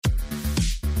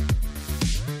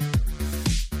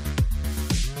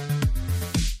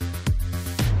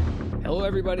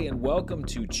everybody, and welcome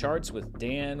to Charts with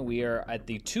Dan. We are at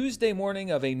the Tuesday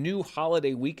morning of a new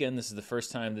holiday weekend. This is the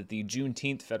first time that the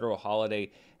Juneteenth federal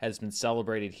holiday has been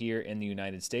celebrated here in the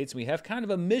United States. We have kind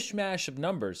of a mishmash of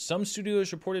numbers. Some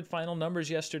studios reported final numbers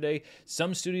yesterday.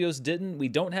 Some studios didn't. We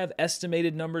don't have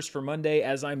estimated numbers for Monday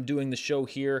as I'm doing the show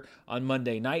here on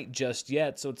Monday night just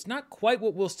yet. So it's not quite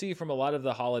what we'll see from a lot of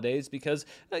the holidays because,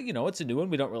 it's a new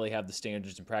one. We don't really have the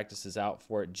standards and practices out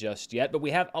for it just yet. But we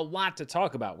have a lot to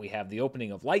talk about. We have the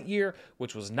opening of Lightyear,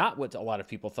 which was not what a lot of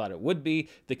people thought it would be.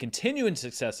 The continuing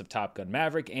success of Top Gun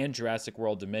Maverick and Jurassic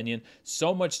World Dominion.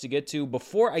 So much to get to.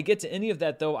 Before I get to any of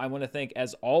that, though, I want to thank,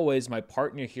 as always, my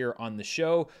partner here on the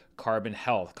show, Carbon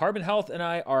Health. Carbon Health and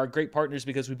I are great partners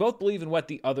because we both believe in what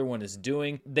the other one is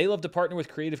doing. They love to partner with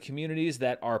creative communities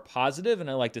that are positive, and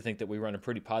I like to think that we run a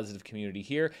pretty positive community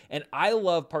here. And I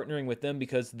love partnering with them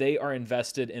because they are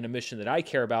invested in a mission that I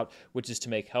care about, which is to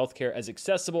make healthcare as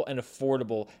accessible and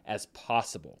affordable as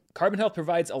possible. Carbon Health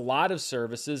provides a lot of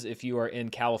services. If you are in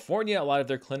California, a lot of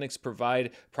their clinics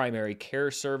provide primary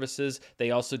care services.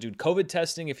 They also do COVID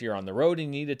testing if you're on the road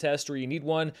and you need a test, or you need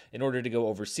one in order to go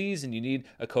overseas and you need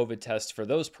a COVID test for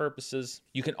those purposes.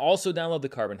 You can also download the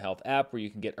Carbon Health app where you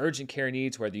can get urgent care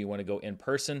needs, whether you want to go in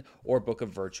person or book a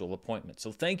virtual appointment.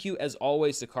 So thank you, as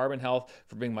always, to Carbon Health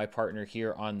for being my partner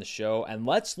here on the show. And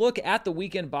let's look at the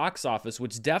weekend box office,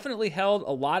 which definitely held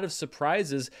a lot of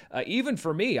surprises, even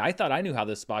for me. I thought I knew how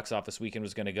this box office weekend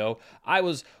was going to go. I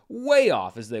was way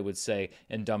off, as they would say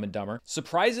in Dumb and Dumber.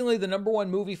 Surprisingly, the number one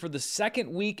movie for the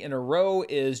second week in a row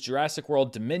is Jurassic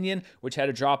World Dominion, which had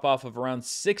a drop-off of around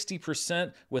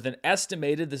 60% with an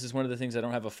estimated, this is one of the things I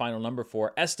don't have a final number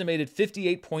for, estimated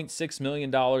 $58.6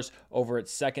 million over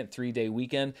its second three-day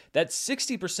weekend. That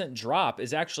 60% drop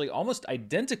is actually almost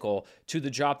identical to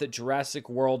the drop that Jurassic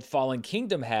World Fallen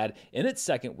Kingdom had in its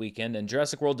second weekend, and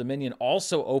Jurassic World Dominion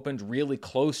also opened really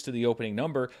close to the opening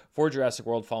number for Jurassic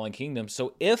World Fallen Kingdom.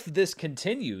 So if this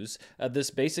continues, this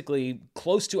basically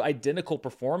close to identical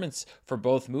performance for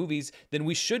both movies, then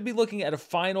we should be looking at a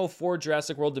final for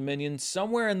Jurassic World Dominion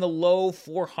somewhere in the low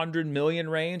 400 million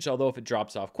range, although if it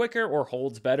drops off quicker or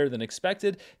holds better than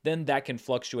expected, then that can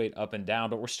fluctuate up and down.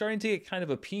 But we're starting to get kind of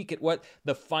a peek at what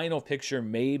the final picture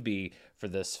may be for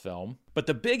this film. But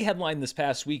the big headline this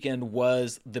past weekend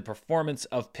was the performance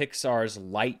of Pixar's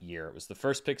Lightyear. It was the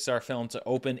first Pixar film to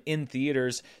open in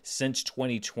theaters since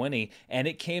 2020, and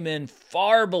it came in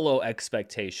far below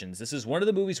expectations. This is one of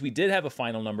the movies we did have a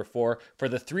final number for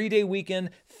the three-day weekend,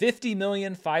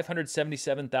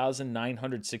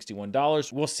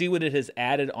 $50,577,961. We'll see what it has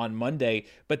added on Monday,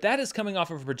 but that is coming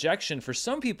off of a projection for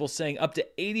some people saying up to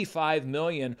 $85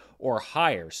 million or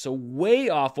higher, so way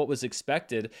off what was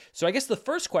expected. So I guess the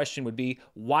first question would be,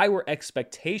 why were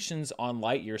expectations on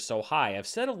Lightyear so high? I've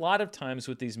said a lot of times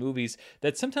with these movies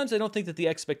that sometimes I don't think that the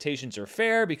expectations are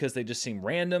fair because they just seem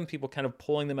random, people kind of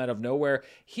pulling them out of nowhere.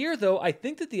 Here, though, I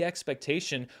think that the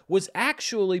expectation was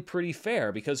actually pretty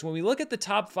fair because when we look at the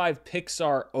top 5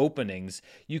 Pixar openings,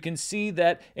 you can see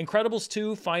that Incredibles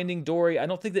 2, Finding Dory, I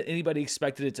don't think that anybody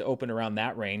expected it to open around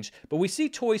that range, but we see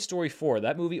Toy Story 4.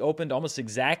 That movie opened almost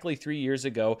exactly 3 years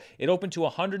ago. It opened to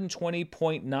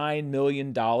 $120.9 million.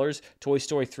 Toy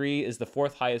Story 3 is the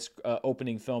fourth highest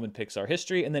opening film in Pixar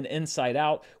history, and then Inside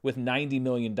Out with $90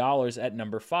 million at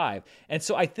number 5. And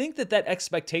so I think that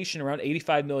expectation around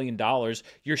 $85 million,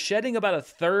 you're shedding about a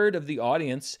third of the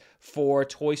audience for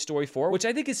Toy Story 4, which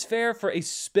I think is fair for a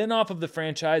spin-off of the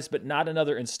franchise, but not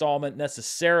another installment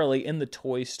necessarily in the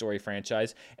Toy Story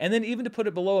franchise. And then even to put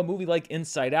it below a movie like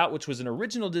Inside Out, which was an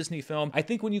original Disney film, I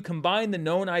think when you combine the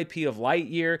known IP of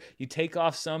Lightyear, you take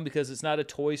off some because it's not a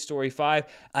Toy Story 5,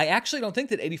 I actually don't think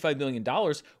that $85 million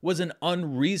was an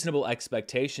unreasonable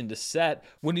expectation to set.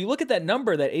 When you look at that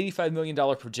number, that $85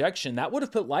 million projection, that would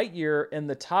have put Lightyear in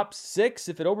the top 6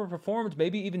 if it overperformed,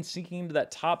 maybe even sinking into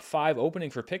that top 5 opening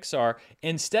for Pixar.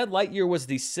 Instead, Lightyear was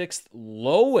the 6th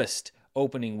lowest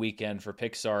opening weekend for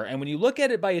Pixar. And when you look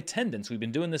at it by attendance, we've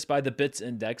been doing this by the Bits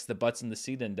Index, the Butts and the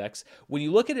Seat Index. When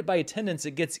you look at it by attendance,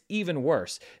 it gets even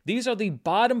worse. These are the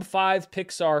bottom 5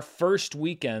 Pixar first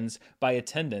weekends by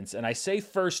attendance. And I say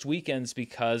first weekends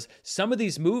because some of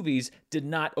these movies did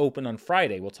not open on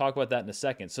Friday. We'll talk about that in a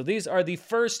second. So these are the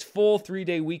first full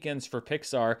 3-day weekends for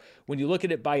Pixar. When you look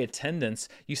at it by attendance,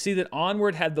 you see that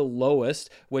Onward had the lowest,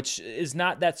 which is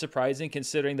not that surprising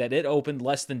considering that it opened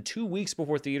less than 2 weeks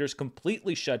before theaters completely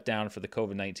completely shut down for the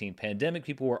COVID-19 pandemic.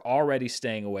 People were already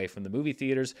staying away from the movie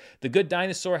theaters. The Good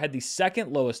Dinosaur had the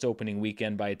second lowest opening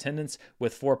weekend by attendance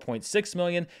with 4.6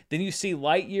 million. Then you see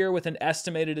Lightyear with an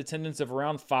estimated attendance of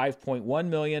around 5.1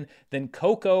 million. Then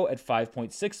Coco at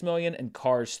 5.6 million and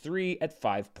Cars 3 at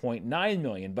 5.9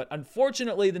 million. But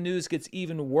unfortunately, the news gets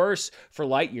even worse for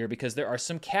Lightyear because there are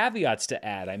some caveats to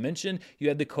add. I mentioned you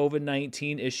had the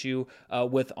COVID-19 issue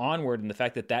with Onward and the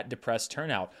fact that that depressed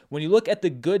turnout. When you look at The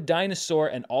Good Dinosaur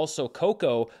and also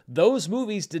Coco, those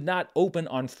movies did not open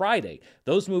on Friday.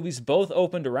 Those movies both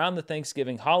opened around the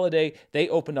Thanksgiving holiday. They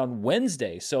opened on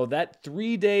Wednesday. So that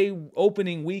 3-day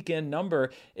opening weekend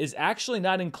number is actually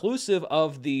not inclusive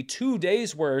of the 2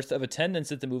 days worth of attendance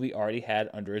that the movie already had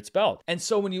under its belt. And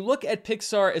so when you look at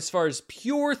Pixar as far as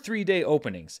pure 3-day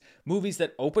openings, movies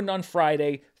that opened on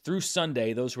Friday through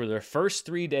Sunday, those were their first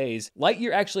 3 days.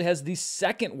 Lightyear actually has the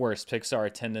second worst Pixar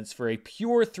attendance for a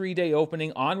pure 3-day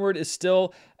opening. Onward is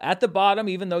still at the bottom,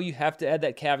 even though you have to add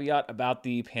that caveat about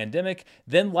the pandemic.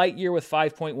 Then Lightyear with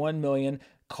 5.1 million.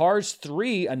 Cars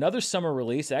 3, another summer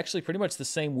release, actually pretty much the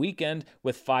same weekend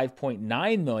with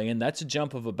 5.9 million. That's a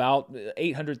jump of about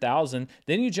 800,000.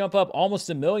 Then you jump up almost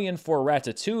a million for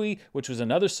Ratatouille, which was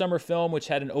another summer film, which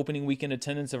had an opening weekend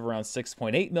attendance of around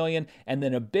 6.8 million. And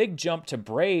then a big jump to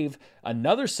Brave,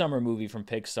 another summer movie from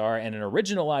Pixar and an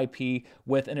original IP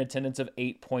with an attendance of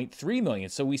 8.3 million.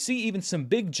 So we see even some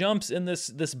big jumps in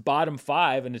this bottom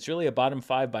five, and it's really a bottom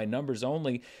five by numbers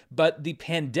only. But the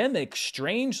pandemic,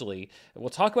 strangely, we'll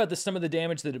talk about some of the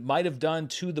damage that it might have done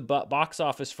to the box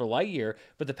office for Lightyear,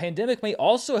 but the pandemic may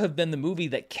also have been the movie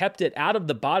that kept it out of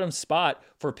the bottom spot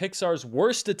for Pixar's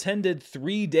worst attended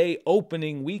 3-day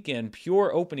opening weekend,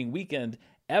 pure opening weekend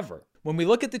ever. When we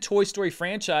look at the Toy Story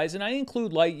franchise, and I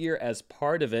include Lightyear as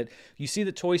part of it, you see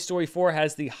that Toy Story 4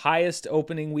 has the highest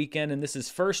opening weekend, and this is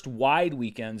first wide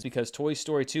weekends because Toy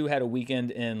Story 2 had a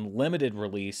weekend in limited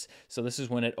release, so this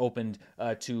is when it opened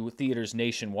to theaters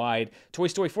nationwide. Toy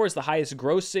Story 4 is the highest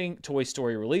grossing Toy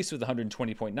Story release with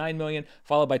 $120.9 million,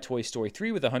 followed by Toy Story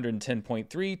 3 with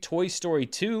 $110.3, Toy Story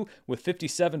 2 with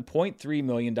 $57.3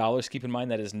 million. Keep in mind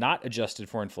that is not adjusted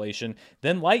for inflation.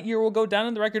 Then Lightyear will go down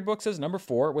in the record books as number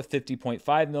 4 with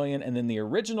 $50.5 million, and then the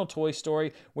original Toy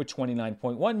Story with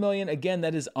 $29.1 million. Again,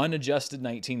 that is unadjusted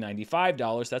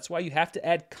 $1995. That's why you have to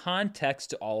add context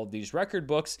to all of these record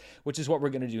books, which is what we're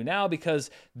going to do now, because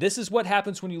this is what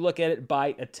happens when you look at it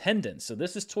by attendance. So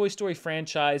this is Toy Story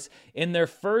franchise in their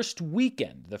first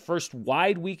weekend, the first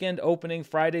wide weekend opening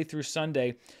Friday through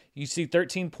Sunday. You see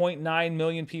 13.9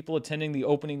 million people attending the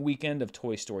opening weekend of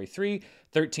Toy Story 3,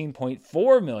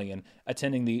 13.4 million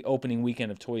attending the opening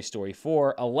weekend of Toy Story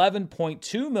 4,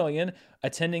 11.2 million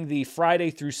attending the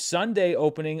Friday through Sunday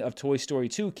opening of Toy Story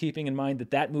 2, keeping in mind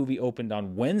that that movie opened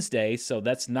on Wednesday, so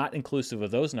that's not inclusive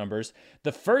of those numbers.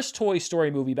 The first Toy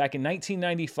Story movie back in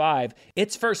 1995,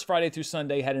 its first Friday through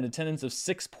Sunday had an attendance of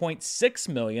 6.6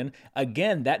 million.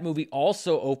 Again, that movie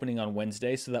also opening on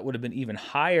Wednesday, so that would have been even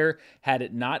higher had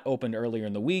it not opened earlier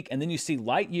in the week. And then you see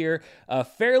Lightyear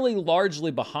fairly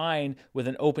largely behind with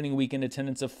an opening weekend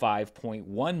attendance of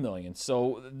 5.1 million.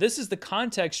 So this is the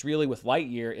context really with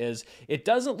Lightyear, is it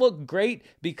doesn't look great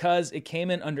because it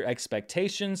came in under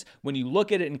expectations. When you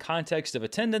look at it in context of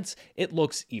attendance, it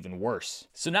looks even worse.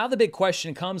 So now the big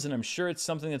question comes, and I'm sure it's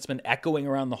something that's been echoing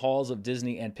around the halls of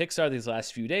Disney and Pixar these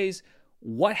last few days.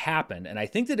 What happened? And I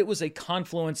think that it was a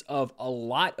confluence of a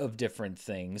lot of different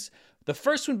things. The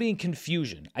first one being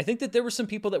confusion. I think that there were some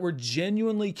people that were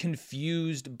genuinely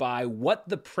confused by what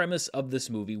the premise of this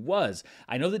movie was.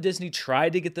 I know that Disney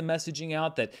tried to get the messaging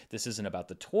out that this isn't about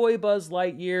the toy Buzz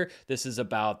Lightyear. This is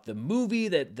about the movie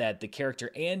that the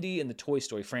character Andy in the Toy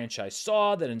Story franchise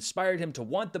saw that inspired him to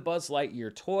want the Buzz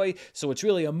Lightyear toy. So it's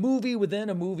really a movie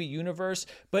within a movie universe.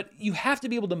 But you have to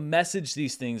be able to message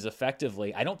these things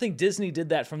effectively. I don't think Disney did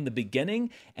that from the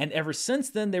beginning. And ever since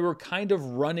then, they were kind of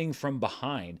running from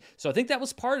behind. So I think that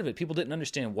was part of it. People didn't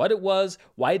understand what it was,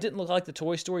 why it didn't look like the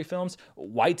Toy Story films,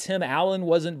 why Tim Allen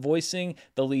wasn't voicing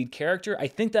the lead character. I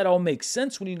think that all makes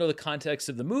sense when you know the context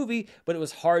of the movie, but it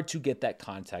was hard to get that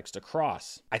context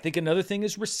across. I think another thing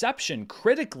is reception.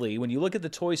 Critically, when you look at the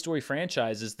Toy Story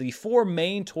franchises, the 4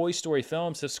 main Toy Story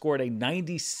films have scored a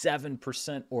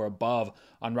 97% or above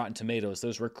on Rotten Tomatoes.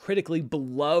 Those were critically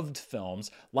beloved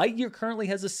films. Lightyear currently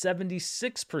has a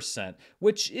 76%,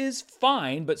 which is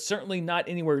fine, but certainly not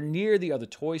anywhere near near the other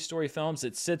Toy Story films.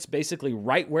 It sits basically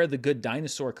right where The Good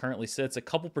Dinosaur currently sits, a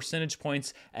couple percentage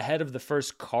points ahead of the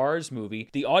first Cars movie.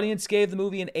 The audience gave the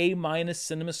movie an A-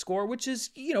 cinema score, which is,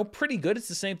 pretty good. It's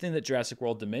the same thing that Jurassic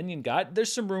World Dominion got.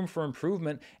 There's some room for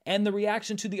improvement, and the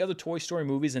reaction to the other Toy Story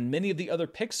movies and many of the other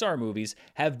Pixar movies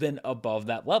have been above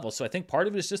that level. So I think part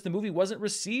of it is just the movie wasn't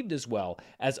received as well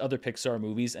as other Pixar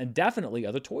movies and definitely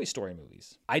other Toy Story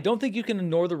movies. I don't think you can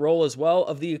ignore the role as well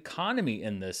of the economy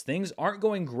in this. Things aren't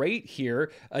going great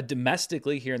here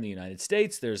domestically here in the United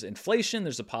States. There's inflation,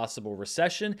 there's a possible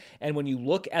recession, and when you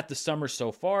look at the summer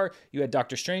so far, you had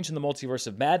Doctor Strange in the Multiverse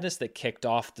of Madness that kicked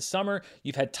off the summer.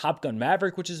 You've had Top Gun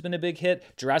Maverick, which has been a big hit.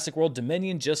 Jurassic World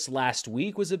Dominion just last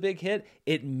week was a big hit.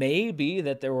 It may be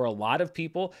that there were a lot of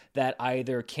people that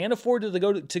either can't afford to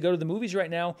go to the movies right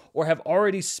now or have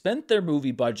already spent their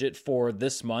movie budget for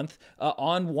this month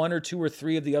on one or two or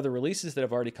three of the other releases that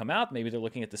have already come out. Maybe they're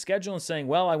looking at the schedule and saying,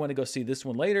 well, I want to go see this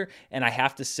one later and I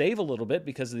have to save a little bit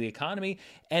because of the economy.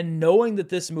 And knowing that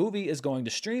this movie is going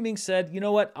to streaming said, you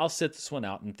know what, I'll sit this one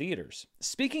out in theaters.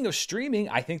 Speaking of streaming,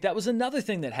 I think that was another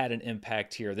thing that had an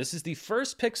impact here. This is the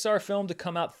first Pixar film to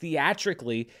come out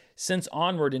theatrically since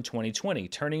Onward in 2020.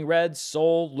 Turning Red,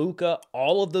 Soul, Luca,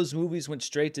 all of those movies went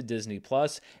straight to Disney+.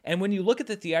 And when you look at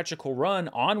the theatrical run,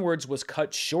 Onwards was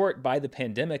cut short by the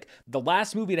pandemic. The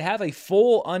last movie to have a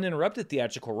full uninterrupted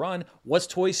theatrical run was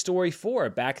Toy Story 4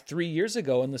 back 3 years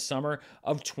ago in the summer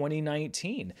of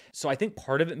 2019. So I think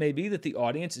part of it may be that the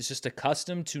audience is just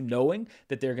accustomed to knowing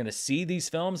that they're going to see these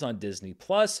films on Disney+,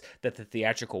 that the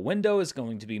theatrical window is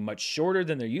going to be much shorter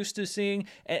than they're used to seeing.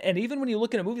 And even when you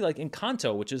look at a movie like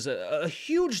Encanto, which is a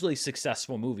hugely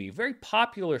successful movie, very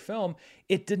popular film,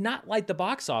 it did not light the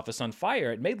box office on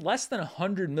fire. It made less than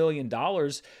 $100 million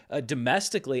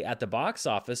domestically at the box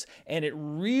office, and it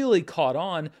really caught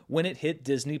on when it hit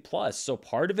Disney+. So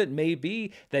part of it may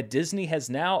be that Disney has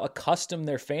now accustomed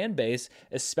their fan base,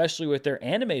 especially with their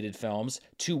animated films,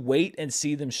 to wait and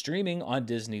see them streaming on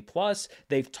Disney+.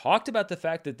 They've talked about the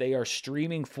fact that they are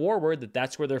streaming forward, that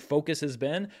that's where their focus has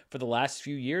been for the last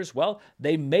few years. Well,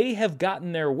 they may have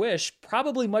gotten their wish,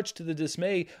 probably much to the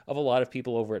dismay of a lot of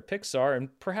people over at Pixar and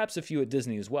perhaps a few at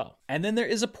Disney as well. And then there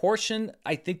is a portion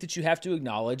I think that you have to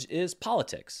acknowledge is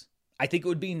politics. I think it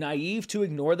would be naive to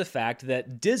ignore the fact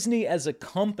that Disney as a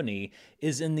company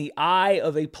is in the eye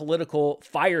of a political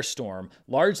firestorm,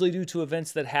 largely due to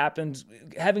events that happened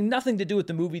having nothing to do with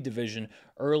the movie division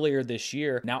earlier this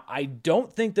year. Now, I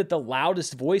don't think that the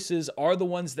loudest voices are the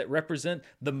ones that represent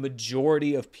the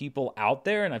majority of people out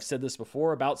there. And I've said this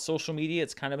before about social media.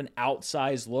 It's kind of an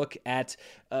outsized look at,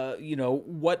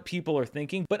 what people are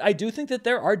thinking. But I do think that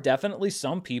there are definitely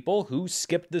some people who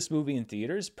skipped this movie in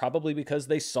theaters, probably because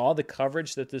they saw the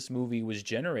coverage that this movie was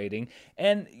generating.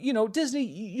 And, Disney,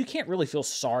 you can't really feel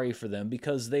sorry for them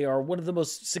because they are one of the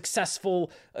most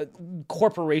successful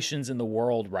corporations in the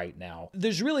world right now.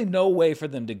 There's really no way for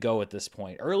them to go at this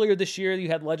point. Earlier this year, you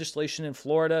had legislation in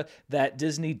Florida that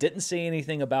Disney didn't say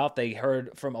anything about. They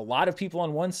heard from a lot of people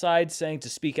on one side saying to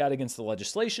speak out against the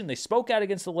legislation. They spoke out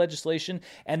against the legislation,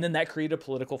 and then that created a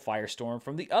political firestorm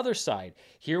from the other side.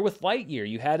 Here with Lightyear,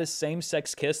 you had a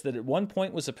same-sex kiss that at one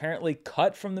point was apparently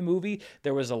cut from the movie.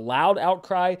 There was a loud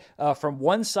outcry from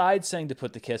one side saying to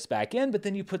put the kiss back in, but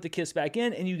then you put the kiss back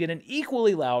in and you get an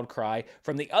equally loud cry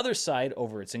from the other side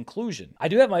over its inclusion. I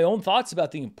do have my own thoughts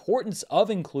about the importance of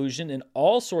inclusion in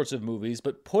all sorts of movies,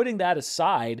 but putting that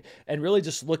aside and really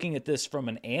just looking at this from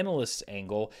an analyst's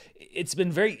angle, it's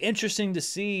been very interesting to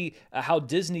see how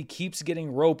Disney keeps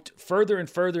getting roped further and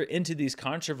further into these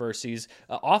controversies,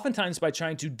 oftentimes by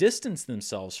trying to distance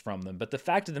themselves from them. But the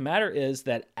fact of the matter is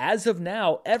that as of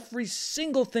now, every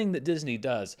single thing that Disney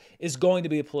does is going to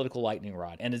be a political lightning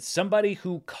rod. And it's somebody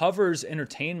who covers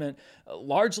entertainment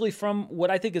largely from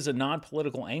what I think is a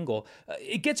non-political angle.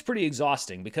 It gets pretty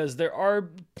exhausting because there are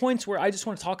points where I just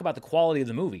want to talk about the quality of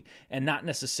the movie and not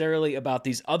necessarily about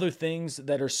these other things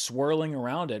that are swirling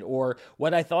around it, or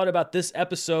what I thought about this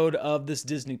episode of this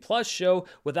Disney Plus show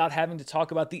without having to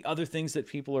talk about the other things that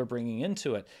people are bringing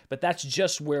into it. But that's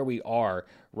just where we are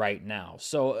right now.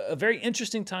 So a very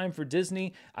interesting time for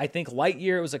Disney. I think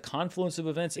Lightyear was a confluence of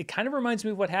events. It kind of reminds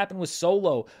me of what happened with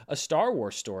Solo, a Star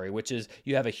Wars story, which is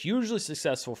you have a hugely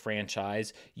successful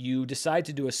franchise. You decide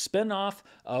to do a spin-off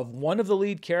of one of the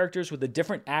lead characters with a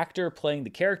different actor playing the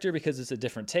character because it's a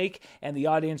different take, and the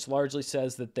audience largely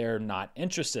says that they're not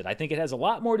interested. I think it has a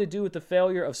lot more to do with the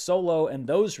failure of Solo and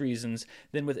those reasons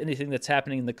than with anything that's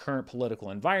happening in the current political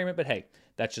environment. But hey,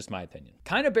 That's just my opinion.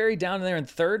 Kind of buried down there in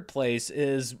third place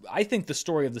is, I think, the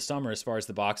story of the summer as far as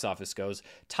the box office goes.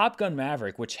 Top Gun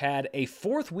Maverick, which had a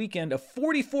fourth weekend of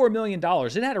 $44 million.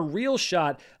 It had a real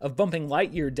shot of bumping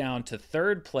Lightyear down to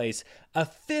third place, a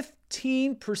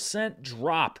 15%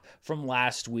 drop from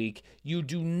last week. You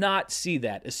do not see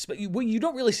that. You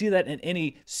don't really see that in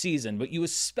any season, but you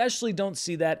especially don't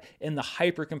see that in the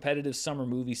hyper-competitive summer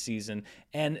movie season.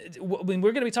 And we're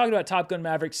going to be talking about Top Gun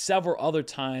Maverick several other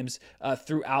times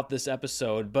throughout this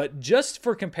episode, but just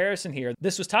for comparison here,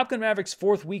 this was Top Gun Maverick's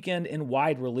fourth weekend in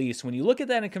wide release. When you look at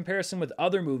that in comparison with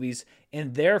other movies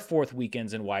in their fourth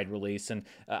weekends in wide release, and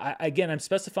I'm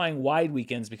specifying wide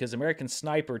weekends because American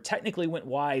Sniper technically went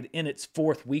wide in its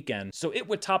fourth weekend. So it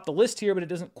would top the list here, but it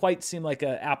doesn't quite seem like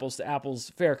a apples to apples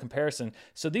fair comparison.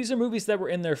 So these are movies that were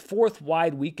in their fourth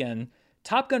wide weekend.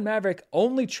 Top Gun Maverick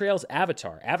only trails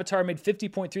Avatar. Avatar made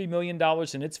 $50.3 million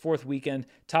in its fourth weekend.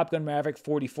 Top Gun Maverick,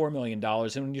 $44 million.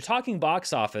 And when you're talking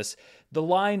box office, the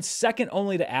line second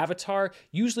only to Avatar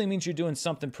usually means you're doing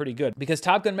something pretty good, because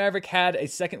Top Gun Maverick had a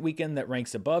second weekend that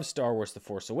ranks above Star Wars The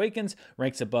Force Awakens,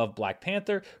 ranks above Black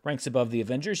Panther, ranks above The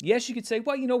Avengers. Yes, you could say,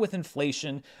 well, with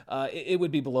inflation, it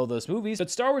would be below those movies.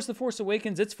 But Star Wars The Force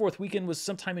Awakens, its fourth weekend was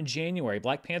sometime in January.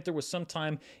 Black Panther was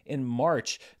sometime in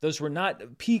March. Those were not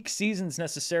peak seasons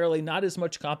necessarily, not as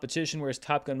much competition, whereas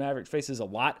Top Gun Maverick faces a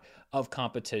lot of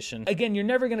competition. Again, you're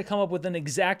never going to come up with an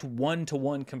exact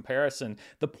one-to-one comparison.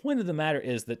 The point of the matter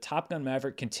is that Top Gun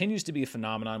Maverick continues to be a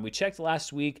phenomenon. We checked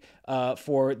last week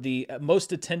for the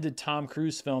most attended Tom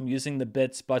Cruise film using the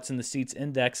Butts in the Seats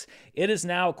index. It is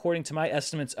now, according to my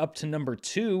estimates, up to number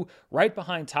 2, right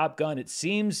behind Top Gun. It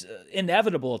seems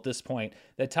inevitable at this point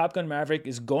that Top Gun Maverick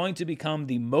is going to become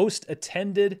the most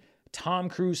attended Tom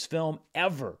Cruise film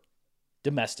ever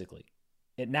domestically.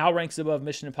 It now ranks above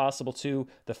Mission Impossible 2,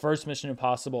 the first Mission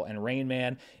Impossible, and Rain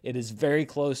Man. It is very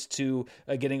close to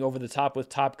getting over the top with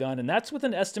Top Gun, and that's with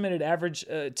an estimated average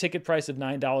ticket price of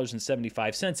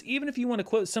 $9.75. Even if you want to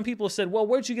quote, some people have said, well,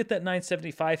 where'd you get that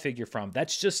 $9.75 figure from?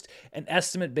 That's just an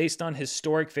estimate based on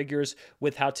historic figures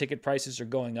with how ticket prices are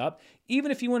going up.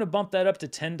 Even if you want to bump that up to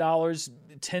 $10,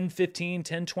 $10.15,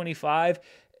 $10.25,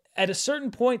 at a certain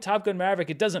point, Top Gun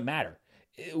Maverick, it doesn't matter.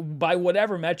 By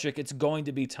whatever metric, it's going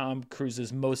to be Tom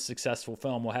Cruise's most successful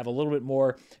film. We'll have a little bit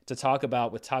more to talk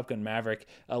about with Top Gun Maverick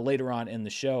later on in the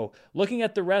show. Looking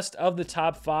at the rest of the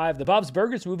top 5, the Bob's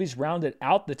Burgers movies rounded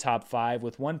out the top 5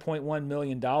 with $1.1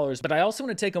 million. But I also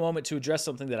want to take a moment to address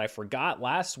something that I forgot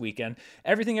last weekend.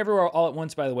 Everything Everywhere All at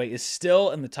Once, by the way, is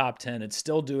still in the top 10. It's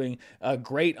still doing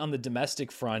great on the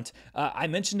domestic front. I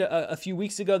mentioned a few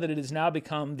weeks ago that it has now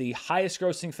become the highest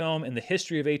grossing film in the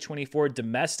history of A24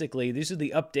 domestically. These are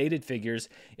the updated figures.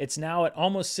 It's now at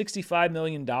almost $65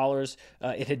 million.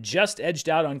 It had just edged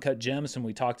out Uncut Gems when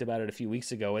we talked about it a few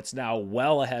weeks ago. It's now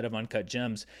well ahead of Uncut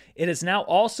Gems. It has now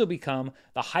also become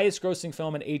the highest grossing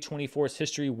film in A24's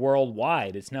history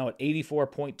worldwide. It's now at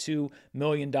 $84.2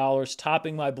 million,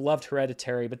 topping my beloved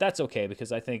Hereditary, but that's okay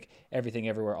because I think Everything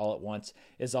Everywhere All at Once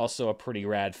is also a pretty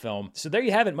rad film. So there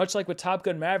you have it. Much like with Top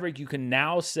Gun Maverick, you can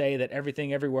now say that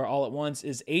Everything Everywhere All at Once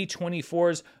is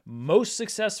A24's most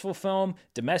successful film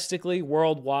domestically,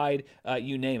 worldwide,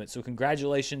 you name it. So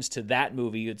congratulations to that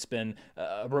movie. It's been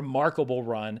a remarkable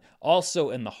run,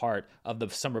 also in the heart of the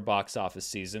summer box office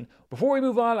season. Before we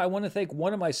move on, I want to thank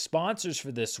one of my sponsors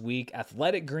for this week,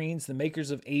 Athletic Greens, the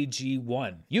makers of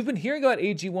AG1. You've been hearing about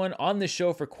AG1 on the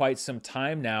show for quite some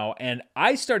time now, and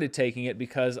I started taking it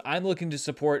because I'm looking to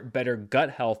support better gut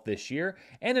health this year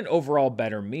and an overall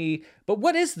better me. But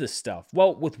what is this stuff?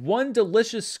 Well, with one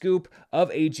delicious scoop of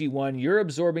AG1, you're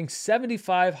absorbing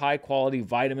 75 high-quality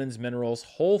vitamins, minerals,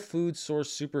 whole food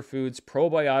source superfoods,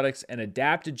 probiotics, and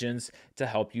adaptogens to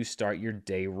help you start your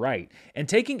day right. And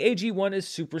taking AG1 is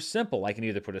super simple. I can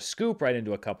either put a scoop right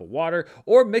into a cup of water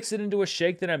or mix it into a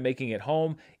shake that I'm making at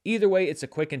home. Either way, it's a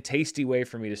quick and tasty way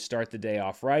for me to start the day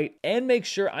off right and make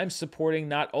sure I'm supporting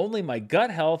not only my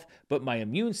gut health, but my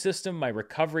immune system, my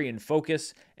recovery and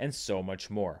focus, and so much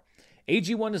more.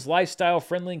 AG1 is lifestyle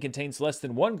friendly and contains less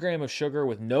than 1 gram of sugar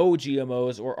with no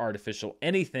GMOs or artificial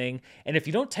anything. And if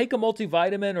you don't take a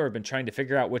multivitamin or have been trying to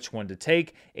figure out which one to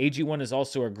take, AG1 is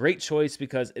also a great choice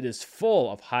because it is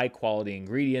full of high quality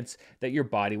ingredients that your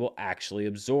body will actually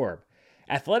absorb.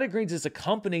 Athletic Greens as a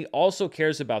company also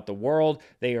cares about the world.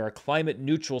 They are a climate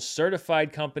neutral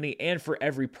certified company, and for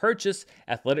every purchase,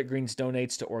 Athletic Greens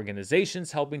donates to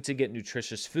organizations helping to get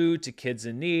nutritious food to kids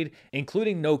in need,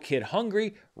 including No Kid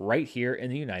Hungry, right here in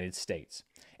the United States.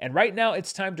 And right now,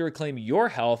 it's time to reclaim your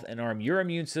health and arm your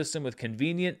immune system with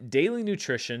convenient daily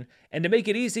nutrition. And to make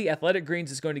it easy, Athletic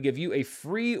Greens is going to give you a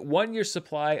free 1-year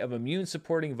supply of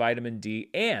immune-supporting vitamin D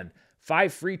and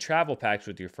 5 free travel packs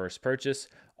with your first purchase.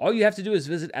 All you have to do is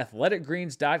visit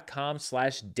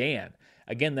athleticgreens.com/Dan.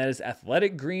 Again, that is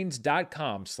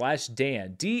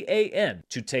athleticgreens.com/Dan, DAN,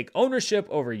 to take ownership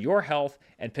over your health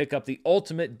and pick up the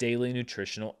ultimate daily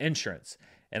nutritional insurance.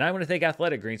 And I want to thank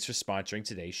Athletic Greens for sponsoring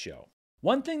today's show.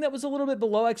 One thing that was a little bit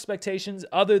below expectations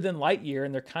other than Lightyear,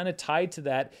 and they're kind of tied to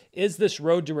that, is this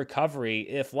road to recovery.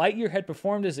 If Lightyear had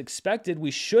performed as expected, we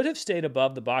should have stayed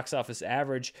above the box office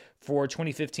average for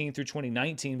 2015 through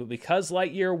 2019, but because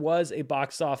Lightyear was a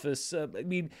box office,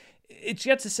 it's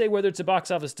yet to say whether it's a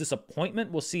box office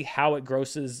disappointment. We'll see how it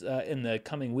grosses in the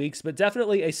coming weeks, but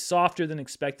definitely a softer than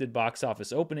expected box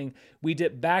office opening. We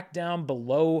dip back down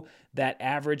below that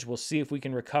average. We'll see if we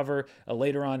can recover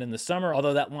later on in the summer,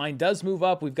 although that line does move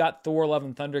up. We've got Thor: Love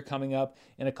and Thunder coming up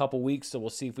in a couple weeks, so we'll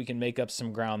see if we can make up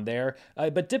some ground there.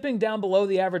 But dipping down below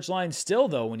the average line still,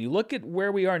 though, when you look at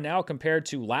where we are now compared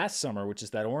to last summer, which is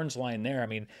that orange line there,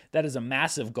 that is a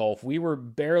massive gulf. We were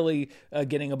barely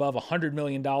getting above $100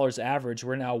 million average.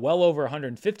 We're now well over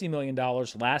 $150 million.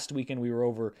 Last weekend, we were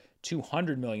over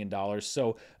 $200 million.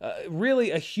 So really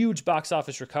a huge box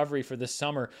office recovery for this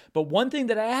summer. But one thing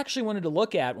that I actually wanted to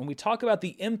look at when we talk about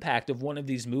the impact of one of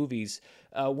these movies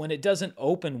when it doesn't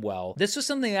open well, this was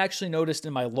something I actually noticed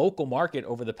in my local market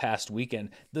over the past weekend,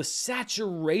 the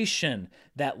saturation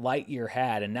that Lightyear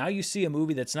had. And now you see a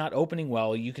movie that's not opening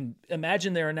well. You can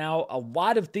imagine there are now a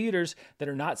lot of theaters that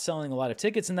are not selling a lot of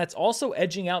tickets, and that's also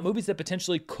edging out movies that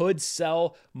potentially could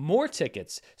sell more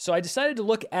tickets. So I decided to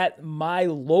look at my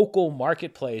local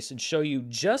marketplace and show you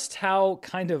just how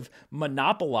kind of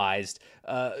monopolized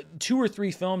 2 or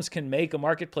 3 films can make a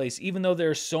marketplace, even though there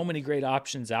are so many great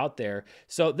options out there.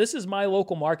 So this is my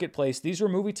local marketplace. These were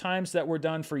movie times that were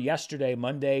done for yesterday,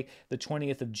 Monday, the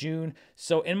 20th of June.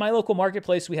 So in my local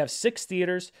marketplace, we have 6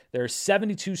 theaters. There are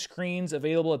 72 screens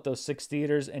available at those 6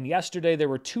 theaters. And yesterday, there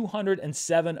were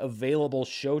 207 available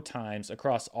showtimes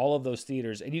across all of those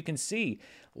theaters. And you can see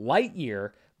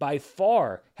Lightyear by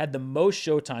far had the most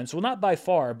showtimes. Well, not by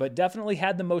far, but definitely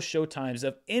had the most showtimes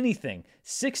of anything.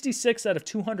 66 out of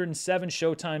 207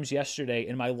 showtimes yesterday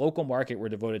in my local market were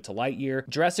devoted to Lightyear.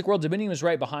 Jurassic World Dominion was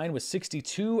right behind with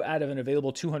 62 out of an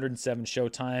available 207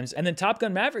 showtimes. And then Top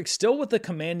Gun Maverick still with a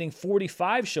commanding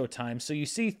 45 showtimes. So you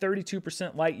see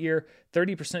 32% Lightyear,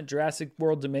 30% Jurassic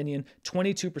World Dominion,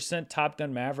 22% Top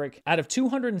Gun Maverick. Out of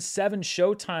 207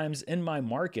 showtimes in my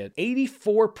market,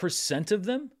 84% of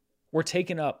them were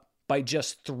taken up by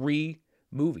just 3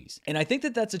 movies. And I think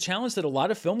that that's a challenge that a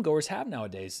lot of film goers have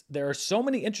nowadays. There are so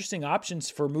many interesting options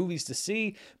for movies to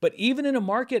see, but even in a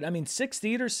market, 6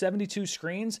 theaters, 72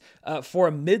 screens, for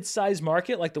a mid-sized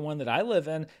market like the one that I live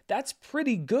in, that's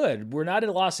pretty good. We're not in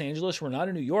Los Angeles, we're not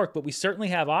in New York, but we certainly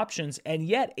have options, and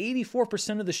yet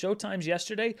 84% of the showtimes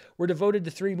yesterday were devoted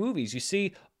to 3 movies. You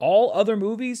see, all other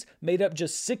movies made up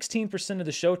just 16% of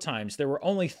the showtimes. There were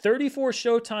only 34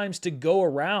 showtimes to go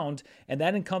around, and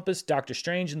that encompassed Doctor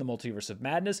Strange in the Multiverse of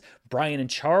Madness. Brian and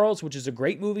Charles, which is a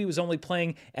great movie, was only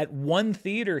playing at 1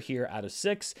 theater here out of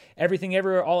 6. Everything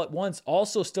Everywhere All at Once,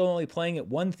 also still only playing at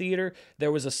 1 theater.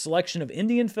 There was a selection of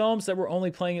Indian films that were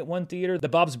only playing at 1 theater. The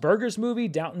Bob's Burgers movie,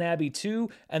 Downton Abbey 2,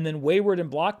 and then Wayward and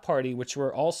Block Party, which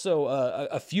were also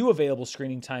a few available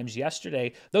screening times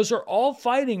yesterday. Those are all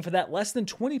fighting for that less than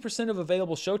 20% of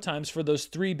available showtimes for those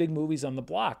 3 big movies on the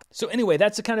block. So anyway,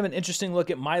 that's a kind of an interesting look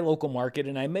at my local market,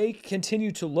 and I may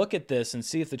continue to look at this and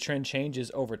see if the trend changes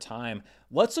over time.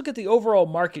 Let's look at the overall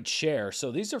market share.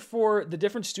 So these are for the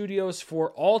different studios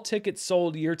for all tickets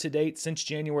sold year to date since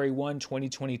January 1,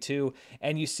 2022.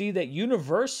 And you see that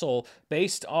Universal,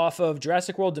 based off of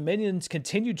Jurassic World Dominion's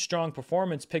continued strong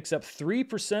performance, picks up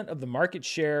 3% of the market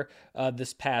share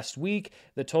this past week.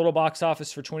 The total box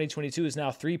office for 2022 is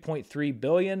now $3.3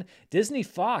 billion. Disney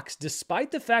Fox,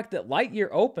 despite the fact that Lightyear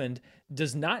opened,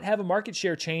 does not have a market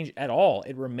share change at all.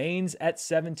 It remains at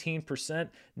 17%,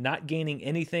 not gaining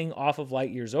anything off of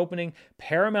Lightyear's opening.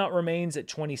 Paramount remains at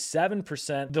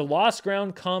 27%. The lost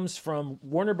ground comes from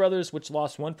Warner Brothers, which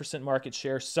lost 1% market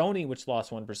share, Sony, which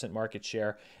lost 1% market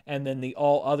share, and then the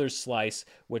all others slice,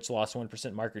 which lost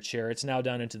 1% market share. It's now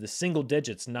down into the single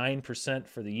digits, 9%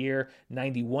 for the year,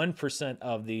 91%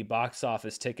 of the box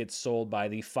office tickets sold by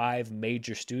the 5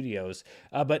 major studios.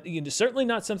 But certainly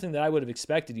not something that I would have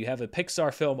expected. You have a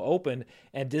Pixar film open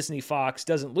and Disney Fox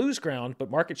doesn't lose ground, but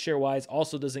market share wise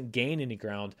also doesn't gain any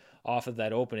ground off of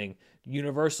that opening.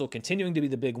 Universal continuing to be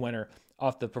the big winner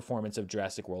off the performance of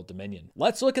Jurassic World Dominion.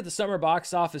 Let's look at the summer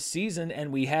box office season,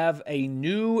 and we have a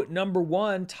new number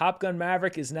one. Top Gun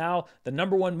Maverick is now the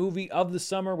number one movie of the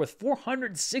summer with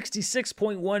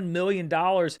 $466.1 million.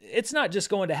 It's not just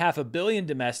going to $500 million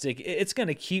domestic, it's going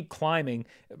to keep climbing.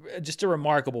 Just a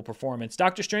remarkable performance.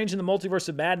 Doctor Strange in the Multiverse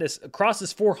of Madness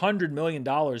crosses $400 million,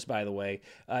 by the way.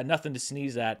 Nothing to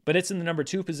sneeze at, but it's in the number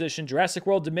two position. Jurassic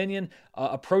World Dominion,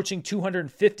 approaching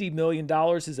 $250 million,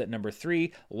 is at number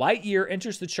three. Lightyear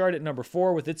enters the chart at number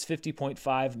four with its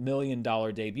 $50.5 million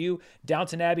debut.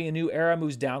 Downton Abbey: A New Era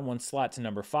moves down one slot to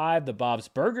number five. The Bob's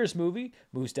Burgers movie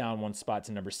moves down one spot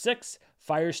to number six.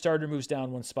 Firestarter moves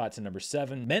down one spot to number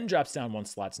seven. Men drops down one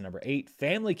slot to number eight.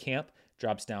 Family Camp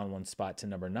drops down one spot to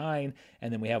number 9.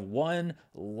 And then we have one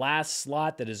last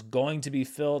slot that is going to be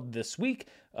filled this week,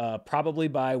 probably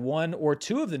by one or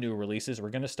two of the new releases.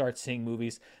 We're going to start seeing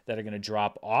movies that are going to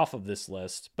drop off of this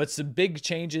list. But some big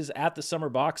changes at the summer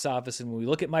box office. And when we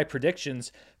look at my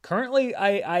predictions, currently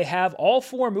I have all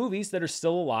 4 movies that are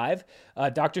still alive.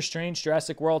 Doctor Strange,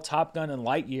 Jurassic World, Top Gun, and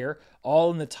Lightyear,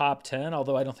 all in the top 10,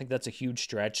 although I don't think that's a huge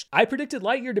stretch. I predicted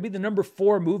Lightyear to be the number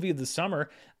 4 movie of the summer.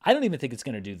 I don't even think it's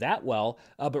going to do that well,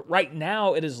 but right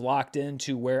now it is locked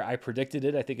into where I predicted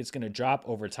it. I think it's going to drop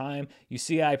over time. You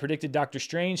see, I predicted Doctor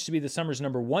Strange to be the summer's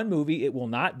number 1 movie. It will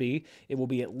not be. It will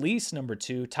be at least number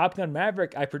 2. Top Gun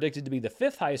Maverick, I predicted to be the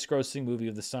 5th highest grossing movie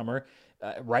of the summer.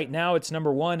 Right now, it's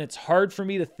number 1. It's hard for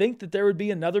me to think that there would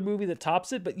be another movie that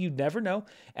tops it, but you never know.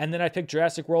 And then I picked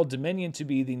Jurassic World Dominion to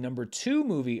be the number 2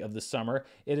 movie of the summer.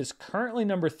 It is currently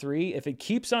number 3. If it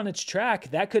keeps on its track,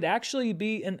 that could actually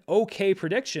be an okay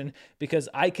prediction, because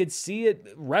I could see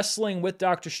it wrestling with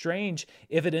Doctor Strange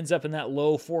if it ends up in that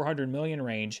low 400 million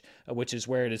range, which is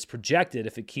where it is projected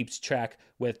if it keeps track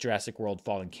with Jurassic World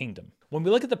Fallen Kingdom. When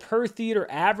we look at the per theater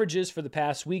averages for the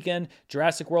past weekend,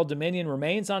 Jurassic World Dominion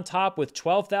remains on top with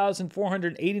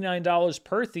 $12,489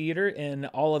 per theater in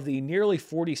all of the nearly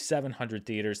 4,700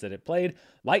 theaters that it played.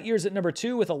 Lightyear's at number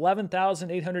 2 with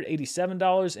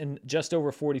 $11,887 in just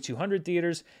over 4,200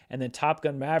 theaters. And then Top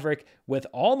Gun Maverick with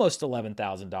almost $11,000,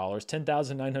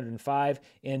 $10,905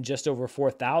 in just over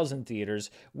 4,000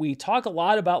 theaters. We talk a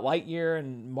lot about Lightyear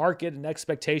and market and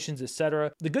expectations,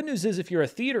 etc. The good news is, if you're a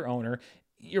theater owner,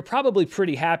 you're probably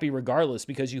pretty happy regardless,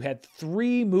 because you had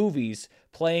 3 movies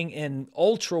playing in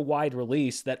ultra wide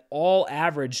release that all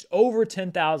averaged over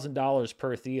 $10,000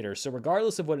 per theater. So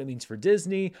regardless of what it means for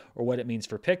Disney or what it means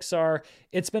for Pixar,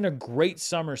 it's been a great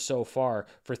summer so far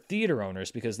for theater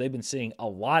owners, because they've been seeing a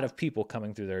lot of people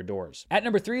coming through their doors. At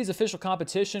number 3 is Official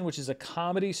Competition, which is a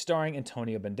comedy starring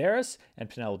Antonio Banderas and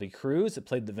Penelope Cruz. It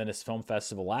played the Venice Film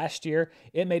Festival last year.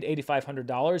 It made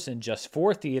 $8,500 in just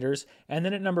 4 theaters. And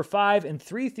then at number 5 in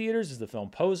 3 theaters is the film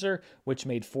Poser, which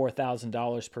made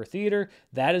 $4,000 per theater.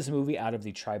 That is a movie out of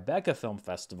the Tribeca Film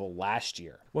Festival last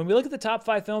year. When we look at the top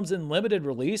 5 films in limited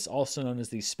release, also known as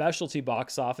the specialty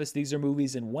box office, these are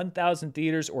movies in 1,000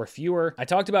 theaters or fewer. I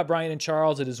talked about Brian and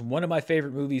Charles. It is one of my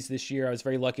favorite movies this year. I was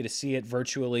very lucky to see it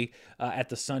virtually at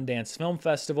the Sundance Film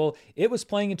Festival. It was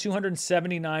playing in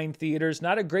 279 theaters.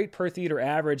 Not a great per theater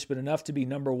average, but enough to be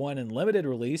number 1 in limited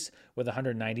release with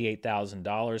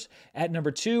 $198,000. At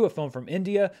number 2, a film from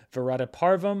India, Virata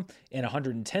Parvam, in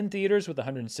 110 theaters with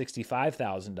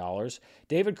 $165,000.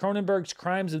 David Cronenberg's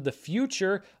Crimes of the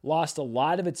Future lost a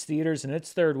lot of its theaters in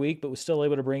its third week, but was still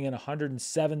able to bring in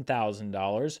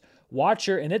 $107,000.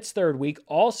 Watcher, in its third week,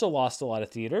 also lost a lot of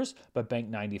theaters, but banked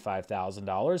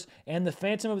 $95,000. And The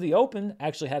Phantom of the Open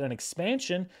actually had an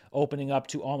expansion, opening up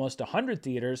to almost 100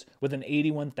 theaters with an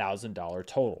 $81,000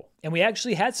 total. And we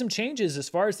actually had some changes as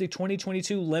far as the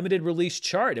 2022 limited release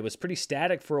chart. It was pretty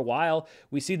static for a while.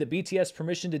 We see that BTS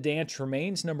Permission to Dance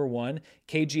remains number 1.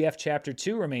 KGF Chapter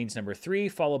 2 remains number 3,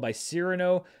 followed by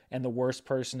Cyrano and The Worst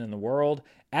Person in the World.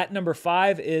 At number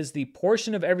 5 is the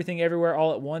portion of Everything Everywhere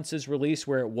All at Once's release,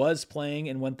 where it was playing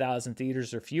in 1,000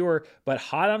 theaters or fewer, but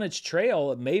hot on its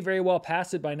trail, it may very well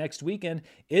pass it by next weekend,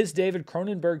 is David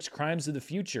Cronenberg's Crimes of the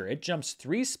Future. It jumps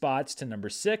 3 spots to number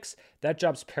 6. That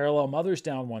drops Parallel Mothers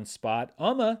down 1 spot,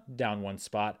 down 1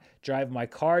 spot, Drive My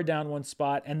Car down 1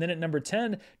 spot, and then at number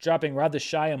 10, dropping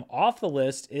Radhashyam off the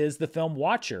list, is the film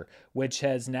Watcher, which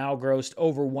has now grossed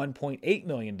over $1.8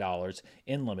 million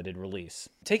in limited release.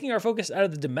 Taking our focus out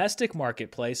of the domestic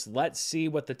marketplace, let's see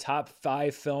what the top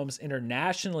 5 films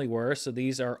internationally were. So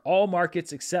these are all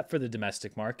markets except for the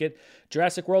domestic market.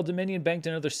 Jurassic World Dominion banked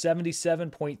another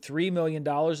 $77.3 million.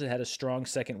 It had a strong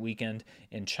second weekend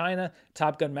in China.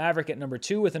 Top Gun Maverick at number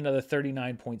 2 with another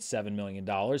 $39.7 million,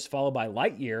 followed by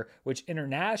Lightyear, which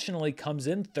internationally comes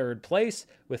in third place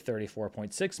with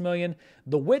 $34.6 million.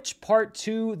 The Witch Part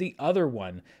 2, The Other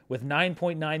One, with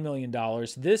 $9.9 million.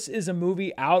 This is a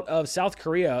movie out of South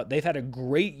Korea. They've had a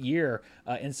great year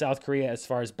in South Korea as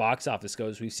far as box office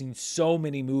goes. We've seen so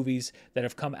many movies that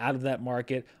have come out of that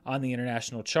market on the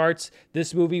international charts.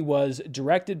 This movie was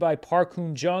directed by Park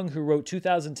Hoon-jung, who wrote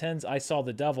 2010's I Saw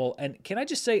the Devil. And can I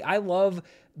just say, I love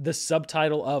the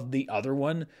subtitle of The Other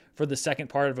One for the second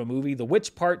part of a movie. The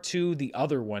Witch Part 2, The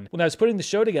Other One. When I was putting the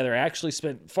show together, I actually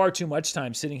spent far too much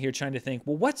time sitting here trying to think,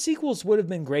 well, what sequels would have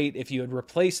been great if you had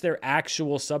replaced their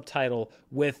actual subtitle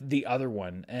with The Other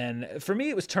One? And for me,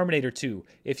 it was Terminator 2.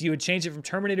 If you had changed it from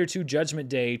Terminator 2 Judgment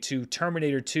Day to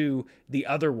Terminator 2 The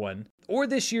Other One, or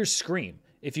this year's Scream.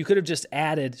 If you could have just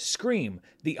added Scream,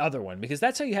 The Other One, because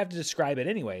that's how you have to describe it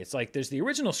anyway. It's like there's the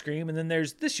original Scream and then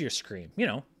there's this year's Scream,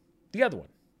 the other one.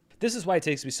 This is why it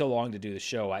takes me so long to do the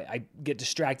show. I get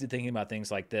distracted thinking about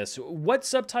things like this. What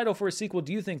subtitle for a sequel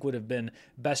do you think would have been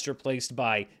best replaced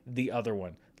by The Other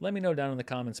One? Let me know down in the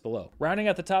comments below. Rounding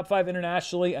out the top 5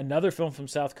 internationally, another film from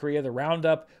South Korea, The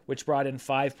Roundup, which brought in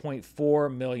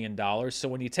 $5.4 million. So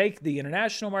when you take the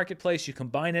international marketplace, you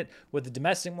combine it with the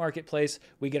domestic marketplace,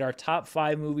 we get our top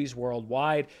 5 movies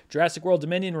worldwide. Jurassic World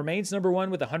Dominion remains number 1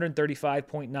 with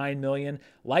 $135.9 million.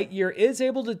 Lightyear is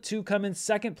able to come in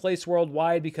second place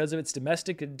worldwide because of its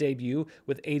domestic debut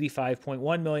with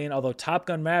 $85.1 million, although Top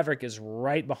Gun Maverick is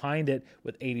right behind it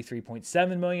with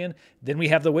 $83.7 million. Then we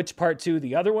have The Witch Part 2,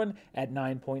 The Other One at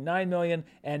 $9.9 million,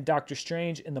 and Doctor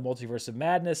Strange in the Multiverse of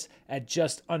Madness at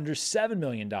just under $7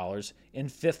 million in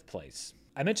 5th place.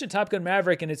 I mentioned Top Gun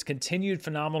Maverick and its continued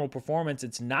phenomenal performance.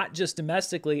 It's not just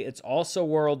domestically, it's also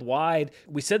worldwide.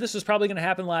 We said this was probably going to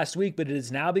happen last week, but it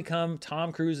has now become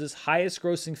Tom Cruise's highest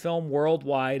grossing film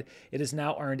worldwide. It has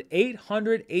now earned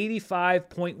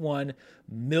 $885.1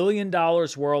 million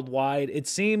worldwide. It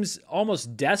seems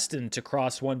almost destined to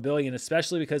cross $1 billion,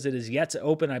 especially because it is yet to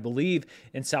open, I believe,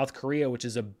 in South Korea, which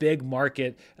is a big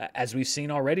market, as we've seen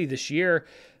already this year.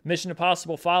 Mission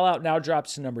Impossible Fallout now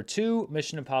drops to number 2.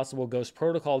 Mission Impossible Ghost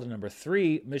Protocol to number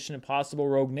 3. Mission Impossible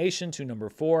Rogue Nation to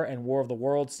number 4. And War of the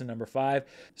Worlds to number 5.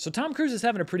 So Tom Cruise is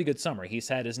having a pretty good summer. He's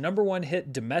had his number 1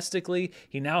 hit domestically.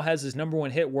 He now has his number 1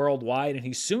 hit worldwide. And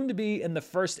he's soon to be in the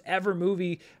first ever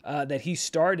movie that he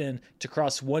starred in to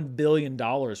cross $1 billion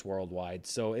worldwide.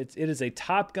 So it is a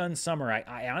Top Gun summer.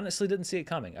 I honestly didn't see it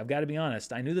coming. I've got to be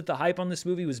honest. I knew that the hype on this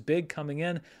movie was big coming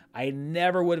in. I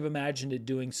never would have imagined it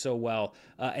doing so well,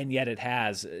 and yet it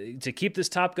has. To keep this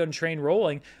Top Gun train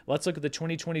rolling, let's look at the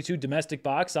 2022 domestic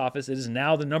box office. It is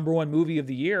now the number 1 movie of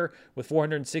the year with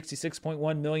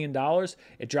 $466.1 million.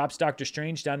 It drops Doctor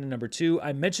Strange down to number 2.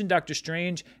 I mentioned Doctor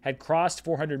Strange had crossed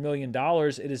 $400 million.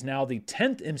 It is now the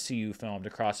 10th MCU film to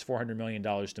cross $400 million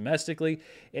domestically.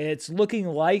 It's looking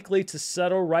likely to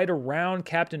settle right around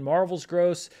Captain Marvel's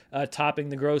gross, topping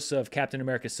the gross of Captain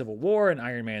America Civil War and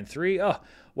Iron Man 3. Oh,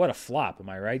 what a flop, am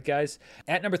I right, guys?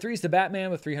 At number 3 is The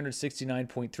Batman with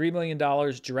 $369.3 million.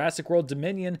 Jurassic World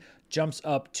Dominion jumps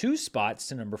up 2 spots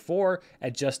to number 4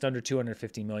 at just under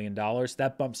 $250 million.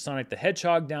 That bumps Sonic the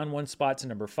Hedgehog down 1 spot to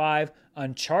number 5,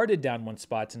 Uncharted down 1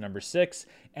 spot to number 6,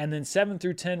 and then 7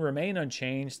 through 10 remain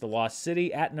unchanged. The Lost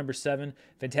City at number 7,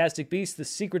 Fantastic Beasts: The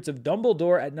Secrets of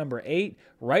Dumbledore at number 8.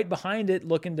 Right behind it,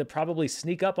 looking to probably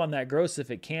sneak up on that gross if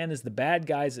it can, is The Bad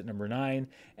Guys at number 9,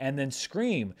 and then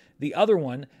Scream, The Other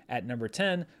One, at number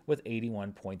 10 with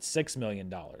 $81.6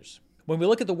 million. When we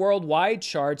look at the worldwide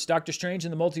charts, Doctor Strange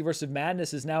in the Multiverse of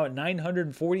Madness is now at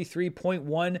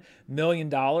 $943.1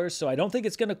 million. So I don't think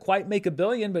it's going to quite make $1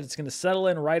 billion, but it's going to settle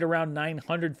in right around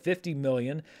 $950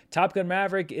 million. Top Gun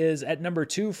Maverick is at number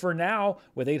 2 for now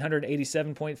with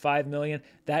 $887.5 million.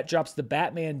 That drops The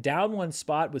Batman down 1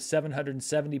 spot with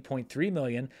 $770.3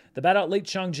 million. The Bat Out Late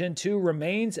Changjin 2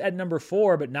 remains at number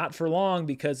 4, but not for long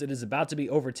because it is about to be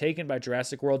overtaken by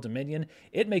Jurassic World Dominion.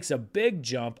 It makes a big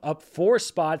jump up 4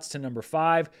 spots to number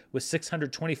 5 with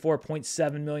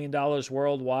 $624.7 million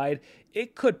worldwide.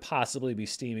 It could possibly be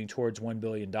steaming towards $1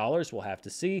 billion. We'll have to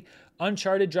see.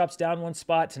 Uncharted drops down 1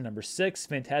 spot to number 6.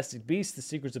 Fantastic Beasts: The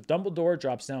Secrets of Dumbledore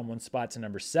drops down 1 spot to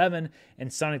number 7.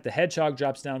 And Sonic the Hedgehog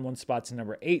drops down 1 spot to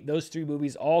number 8. Those 3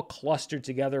 movies all clustered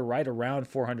together right around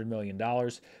 $400 million.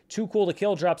 Too Cool to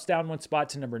Kill drops down 1 spot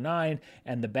to number 9.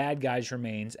 And The Bad Guys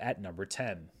remains at number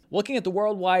 10. Looking at the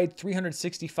worldwide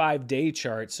 365-day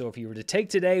chart, so if you were to take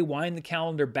today, wind the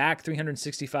calendar back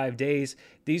 365 days,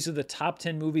 these are the top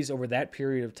 10 movies over that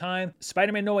period of time.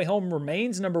 Spider-Man No Way Home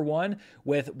remains number 1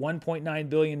 with $1.9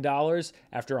 billion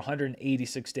after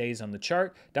 186 days on the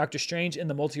chart. Doctor Strange in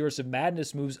the Multiverse of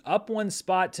Madness moves up 1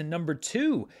 spot to number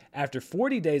 2 after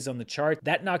 40 days on the chart.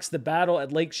 That knocks The Battle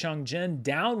at Lake Changjin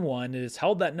down 1. It has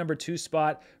held that number 2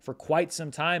 spot for quite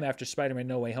some time after Spider-Man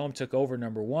No Way Home took over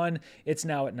number 1. It's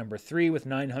now at number 3 with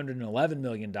 $911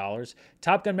 million.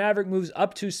 Top Gun Maverick moves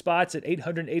up 2 spots at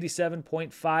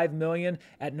 $887.5 million.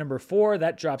 At number 4,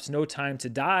 that drops No Time to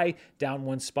Die down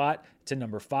 1 spot to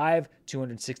number 5,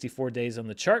 264 days on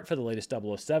the chart for the latest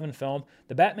 007 film.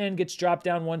 The Batman gets dropped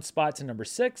down 1 spot to number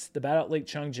 6. The Battle at Lake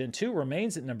Changjin 2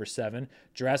 remains at number 7.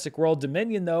 Jurassic World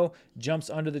Dominion, though, jumps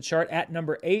under the chart at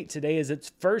number 8. Today is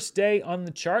its first day on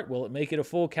the chart. Will it make it a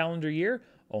full calendar year?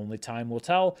 Only time will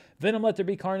tell. Venom: Let There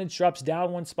Be Carnage drops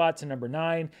down 1 spot to number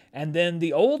 9. And then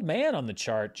the old man on the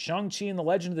chart, Shang-Chi and the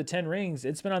Legend of the Ten Rings.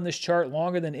 It's been on this chart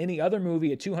longer than any other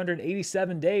movie at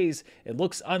 287 days. It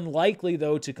looks unlikely,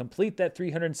 though, to complete that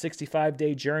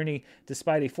 365-day journey.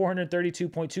 Despite a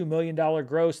 $432.2 million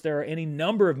gross, there are any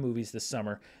number of movies this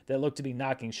summer that look to be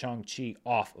knocking Shang-Chi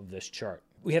off of this chart.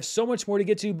 We have so much more to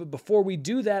get to, but before we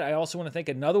do that, I also want to thank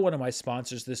another one of my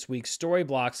sponsors this week,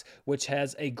 Storyblocks, which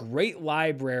has a great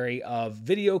library of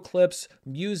video clips,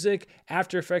 music,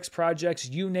 After Effects projects,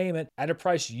 you name it, at a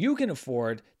price you can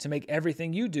afford to make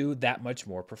everything you do that much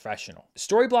more professional.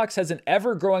 Storyblocks has an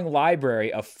ever-growing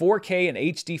library of 4K and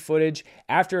HD footage,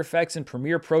 After Effects and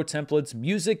Premiere Pro templates,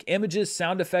 music, images,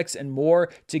 sound effects, and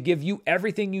more to give you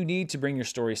everything you need to bring your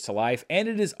stories to life, and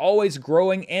it is always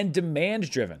growing and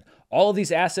demand-driven. All of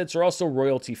these assets are also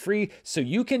royalty-free, so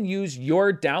you can use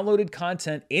your downloaded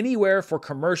content anywhere for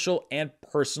commercial and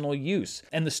personal use.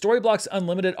 And the Storyblocks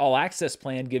Unlimited All Access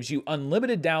plan gives you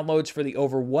unlimited downloads for the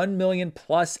over 1 million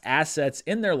plus assets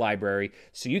in their library,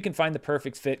 so you can find the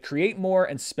perfect fit, create more,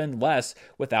 and spend less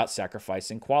without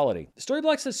sacrificing quality.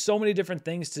 Storyblocks has so many different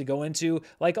things to go into,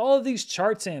 like all of these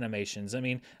charts animations. I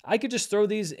mean, I could just throw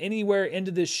these anywhere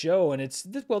into this show, and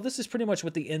this is pretty much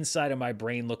what the inside of my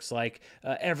brain looks like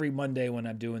every Monday when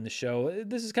I'm doing the show.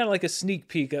 This is kind of like a sneak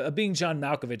peek of being John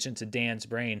Malkovich into Dan's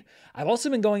brain. I've also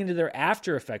been going into their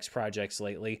After Effects projects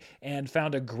lately and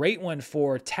found a great one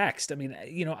for text. I mean,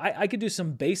 I could do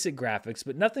some basic graphics,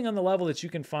 but nothing on the level that you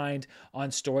can find on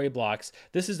Storyblocks.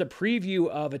 This is a preview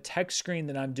of a text screen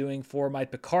that I'm doing for my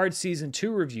Picard Season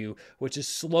 2 review, which is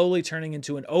slowly turning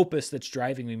into an opus that's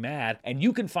driving me mad. And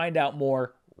you can find out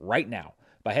more right now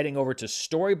by heading over to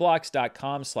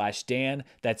storyblocks.com/Dan.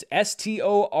 That's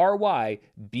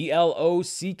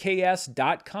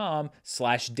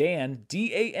STORYBLOCKS.com/Dan,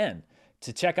 DAN,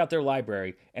 to check out their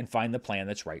library and find the plan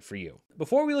that's right for you.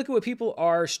 Before we look at what people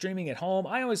are streaming at home,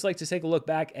 I always like to take a look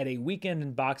back at a weekend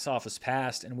in box office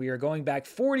past, and we are going back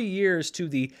 40 years to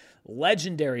the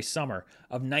legendary summer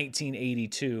of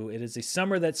 1982. It is a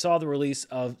summer that saw the release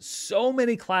of so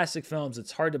many classic films,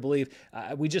 it's hard to believe.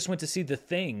 We just went to see The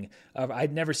Thing.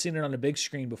 I'd never seen it on a big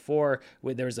screen before.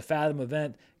 There was a Fathom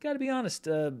event. Got to be honest,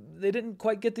 they didn't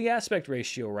quite get the aspect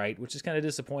ratio right, which is kind of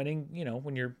disappointing,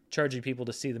 when you're charging people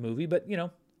to see the movie, but,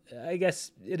 I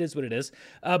guess it is what it is.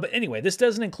 But anyway, this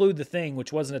doesn't include The Thing,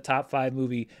 which wasn't a top 5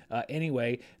 movie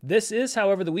anyway. This is,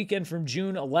 however, the weekend from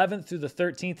June 11th through the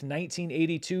 13th,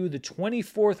 1982, the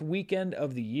 24th weekend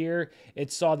of the year.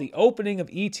 It saw the opening of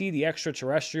E.T. the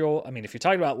Extraterrestrial. I mean, if you're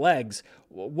talking about legs,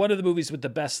 one of the movies with the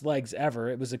best legs ever.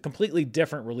 It was a completely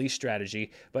different release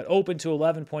strategy, but opened to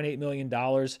 $11.8 million.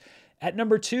 At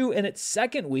number 2 in its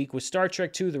second week was Star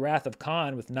Trek II: The Wrath of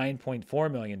Khan with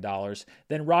 $9.4 million.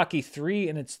 Then Rocky III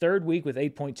in its third week with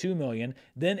 $8.2 million.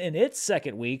 Then in its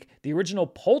second week, the original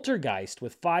Poltergeist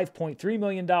with $5.3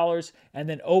 million. And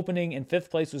then opening in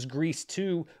fifth place was Grease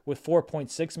 2 with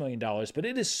 $4.6 million. But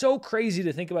it is so crazy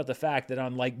to think about the fact that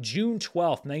on June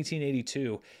 12th,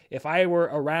 1982, if I were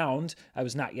around, I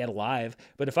was not yet alive,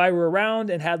 but if I were around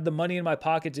and had the money in my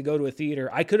pocket to go to a theater,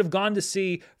 I could have gone to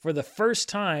see for the first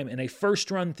time in a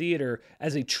first-run theater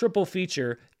as a triple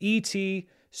feature, E.T.,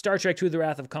 Star Trek II: The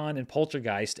Wrath of Khan, and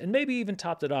Poltergeist, and maybe even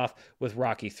topped it off with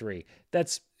Rocky III.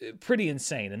 That's pretty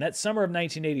insane. And that summer of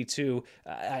 1982,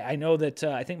 I know that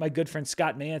I think my good friend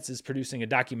Scott Nance is producing a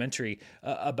documentary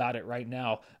about it right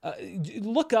now.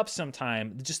 Look up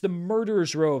sometime just the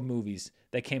murderer's row of movies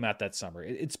that came out that summer.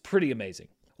 It's pretty amazing.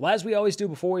 Well, as we always do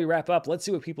before we wrap up, let's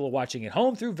see what people are watching at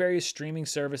home through various streaming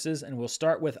services, and we'll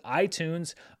start with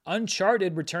iTunes.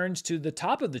 Uncharted returns to the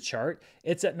top of the chart.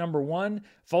 It's at number 1,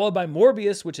 followed by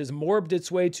Morbius, which has morbed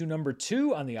its way to number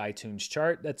 2 on the iTunes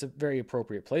chart. That's a very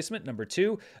appropriate placement. Number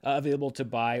 2, available to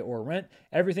buy or rent.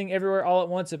 Everything Everywhere All at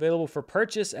Once, available for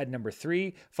purchase at number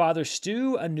 3. Father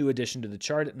Stu, a new addition to the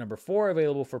chart, at number 4,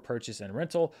 available for purchase and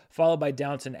rental, followed by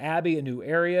Downton Abbey, a new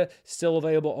area, still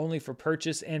available only for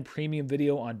purchase and premium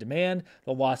video on demand.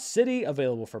 The Lost City,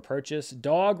 available for purchase.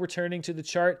 Dog returning to the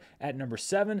chart at number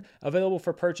 7, available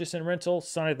for purchase and rental.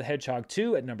 Sonic the Hedgehog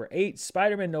 2 at number 8.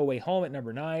 Spider-Man No Way Home at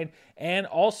number 9. And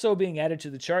also being added to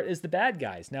the chart is The Bad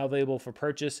Guys, now available for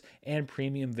purchase and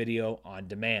premium video on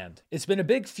demand. It's been a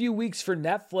big few weeks for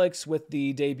Netflix with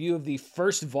the debut of the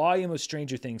first volume of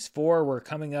Stranger Things 4. We're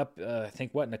coming up, I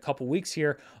think, in a couple weeks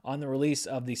here on the release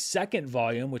of the second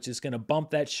volume, which is going to bump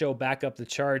that show back up the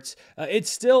charts.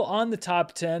 It's still on the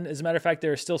top 10. As a matter of fact,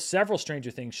 there are still several Stranger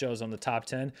Things shows on the top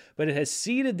 10, but it has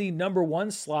ceded the number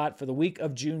 1 slot for the week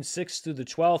of June 6th through the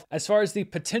 12th. As far as the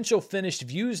potential finished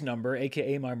views number,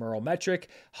 aka my Merle metric,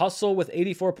 Hustle with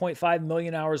 84.5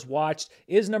 million hours watched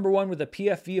is number 1 with a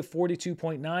PFV of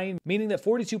 42.9, meaning that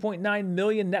 42.9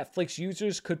 million Netflix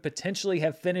users could potentially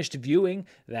have finished viewing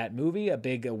that movie. A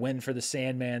big win for the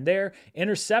Sandman there.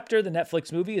 Interceptor, the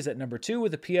Netflix movie, is at number 2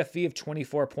 with a PFV of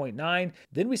 24.9.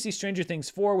 Then we see Stranger Things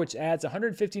 4, which adds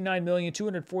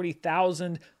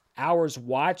 159,240,000 hours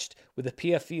watched with a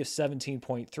PFV of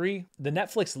 17.3. The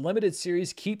Netflix limited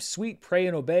series Keep Sweet, Pray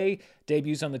and Obey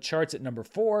debuts on the charts at number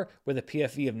 4 with a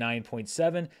PFV of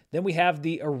 9.7. Then we have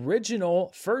the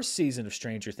original first season of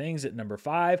Stranger Things at number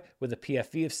 5 with a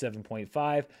PFV of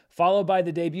 7.5, followed by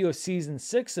the debut of season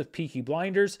 6 of Peaky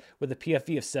Blinders with a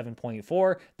PFV of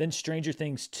 7.4. Then Stranger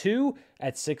Things 2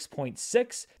 at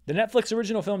 6.6. The Netflix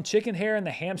original film Chicken Hair and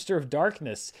the Hamster of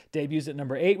Darkness debuts at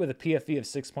number 8 with a PFV of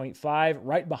 6.5.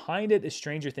 Right behind it is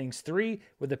Stranger Things 3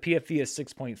 with a PFV of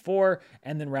 6.4.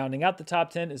 And then rounding out the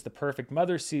top 10 is The Perfect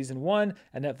Mother Season 1,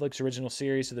 a Netflix original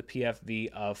series with a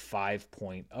PFV of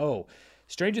 5.0.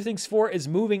 Stranger Things 4 is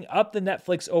moving up the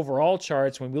Netflix overall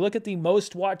charts. When we look at the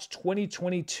most watched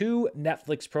 2022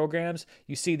 Netflix programs,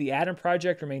 you see The Adam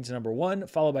Project remains number 1,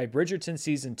 followed by Bridgerton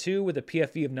Season 2 with a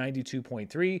PFV of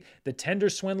 92.3, The Tender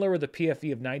Swindler with a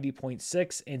PFV of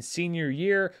 90.6, and Senior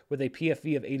Year with a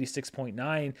PFV of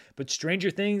 86.9. But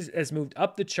Stranger Things has moved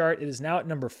up the chart. It is now at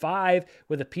number 5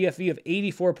 with a PFV of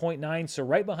 84.9, so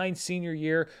right behind Senior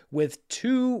Year with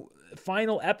 2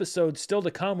 final episodes still to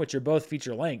come, which are both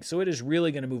feature length. So it is really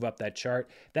going to move up that chart.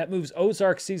 That moves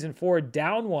Ozark Season 4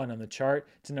 down 1 on the chart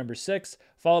to number 6,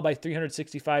 followed by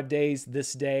 365 Days,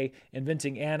 This Day,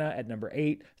 Inventing Anna at number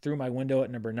 8, Through My Window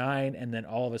at number 9, and then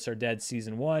All of Us Are Dead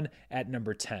Season 1 at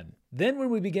number 10. Then when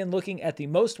we begin looking at the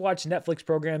most watched Netflix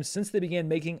programs since they began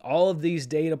making all of these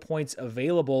data points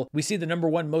available, we see the number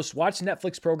 1 most watched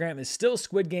Netflix program is still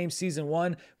Squid Game Season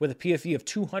 1 with a PFE of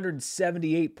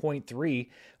 278.3,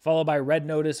 followed by Red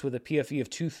Notice with a PFE of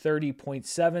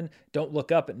 230.7, Don't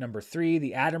Look Up at number 3,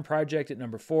 The Adam Project at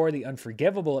number 4, The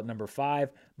Unforgivable at number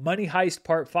 5, Money Heist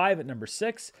Part 5 at number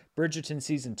 6, Bridgerton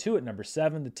Season 2 at number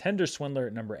 7, The Tender Swindler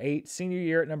at number 8, Senior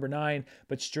Year at number 9,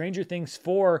 but Stranger Things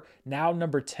 4 now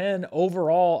number 10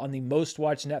 overall on the most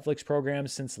watched Netflix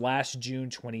programs since last June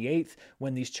 28th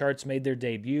when these charts made their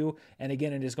debut. And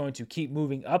again, it is going to keep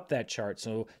moving up that chart.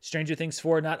 So Stranger Things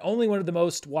 4, not only one of the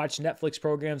most watched Netflix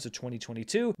programs of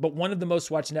 2022, but one of the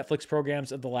most watched Netflix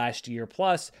programs of the last year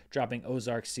plus, dropping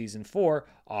Ozark Season 4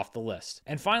 off the list.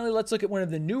 And finally, let's look at one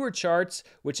of the newer charts,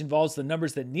 which involves the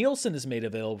numbers that Nielsen has made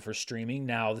available for streaming.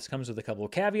 Now, this comes with a couple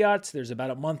of caveats. There's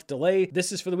about a month delay.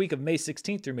 This is for the week of May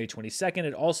 16th through May 22nd.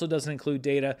 It also doesn't include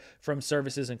data from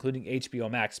services including HBO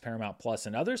Max, Paramount Plus,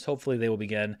 and others. Hopefully, they will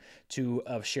begin to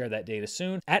share that data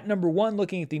soon. At number 1,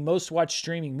 looking at the most watched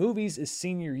streaming movies, is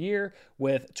Senior Year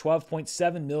with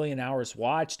 12.7 million hours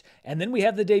watched. And then we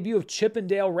have the debut of Chip and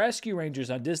Dale Rescue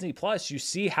Rangers on Disney Plus. You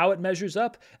see how it measures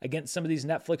up against some of these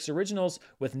Netflix originals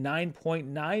with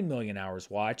 9.9 million hours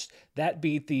watched. That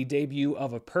beat the debut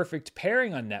of A Perfect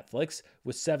Pairing on Netflix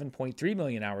with 7.3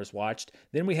 million hours watched.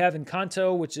 Then we have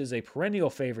Encanto, which is a perennial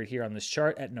favorite here on this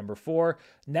chart, at number 4.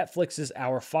 Netflix's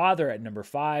Our Father at number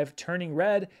 5. Turning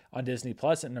Red on Disney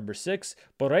Plus at number 6.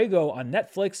 Borrego on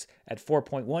Netflix at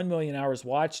 4.1 million hours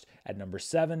watched at number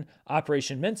 7.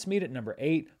 Operation Mincemeat at number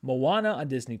 8. Moana on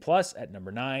Disney Plus at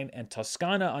number 9. And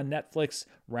Toscana on Netflix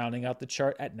rounding out the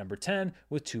chart at number 10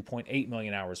 with 2.8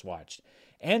 million hours watched.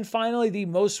 And finally, the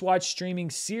most watched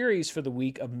streaming series for the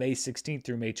week of May 16th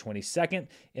through May 22nd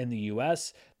in the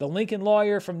US. The Lincoln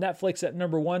Lawyer from Netflix at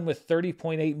number 1 with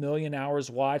 30.8 million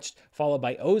hours watched, followed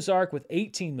by Ozark with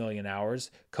 18 million hours.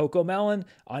 CoComelon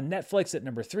on Netflix at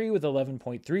number 3 with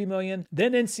 11.3 million.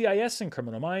 Then NCIS and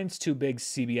Criminal Minds, two big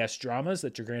CBS dramas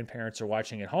that your grandparents are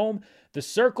watching at home. The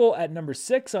Circle at number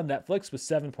 6 on Netflix with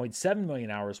 7.7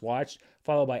 million hours watched,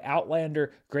 followed by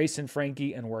Outlander, Grace and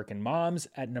Frankie, and Workin' Moms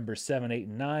at number 7, 8,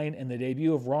 and 9, and the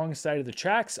debut of Wrong Side of the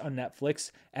Tracks on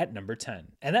Netflix at number 10.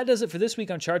 And that does it for this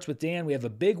week on Charts with Dan. We have a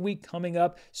big week coming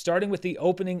up, starting with the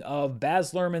opening of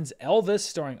Baz Luhrmann's Elvis,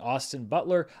 starring Austin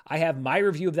Butler. I have my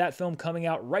review of that film coming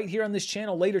out right here on this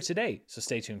channel later today, so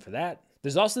stay tuned for that.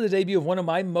 There's also the debut of one of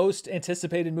my most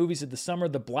anticipated movies of the summer,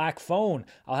 The Black Phone.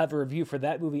 I'll have a review for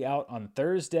that movie out on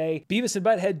Thursday. Beavis and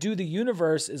Butthead Do the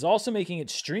Universe is also making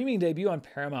its streaming debut on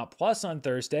Paramount Plus on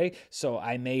Thursday, so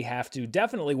I may have to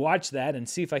definitely watch that and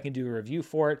see if I can do a review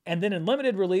for it. And then in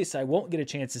limited release, I won't get a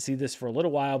chance to see this for a little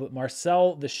while, but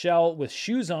Marcel the Shell with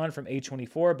Shoes On from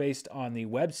A24, based on the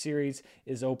web series,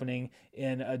 is opening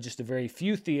in just a very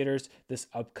few theaters this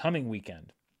upcoming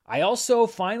weekend. I also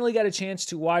finally got a chance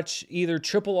to watch either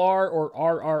Triple R or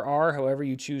RRR, however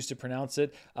you choose to pronounce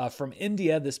it, from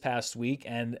India this past week,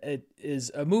 and it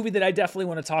is a movie that I definitely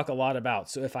want to talk a lot about.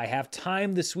 So if I have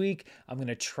time this week, I'm going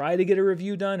to try to get a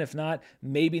review done. If not,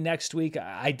 maybe next week.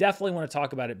 I definitely want to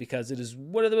talk about it because it is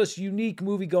one of the most unique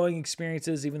movie-going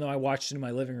experiences, even though I watched it in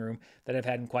my living room, that I've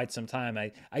had in quite some time.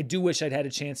 I do wish I'd had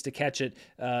a chance to catch it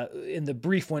in the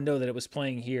brief window that it was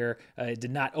playing here. It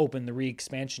did not open the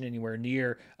re-expansion anywhere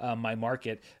near my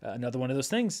market. Another one of those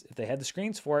things, if they had the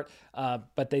screens for it,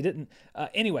 but they didn't.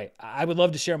 Anyway, I would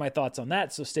love to share my thoughts on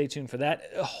that, so stay tuned for that.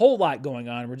 A whole lot going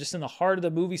on. We're just in the heart of the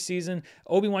movie season.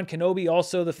 Obi-Wan Kenobi,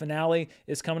 also the finale,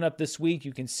 is coming up this week.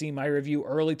 You can see my review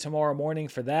early tomorrow morning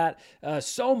for that.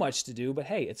 So much to do, but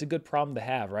hey, it's a good problem to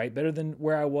have, right? Better than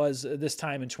where I was this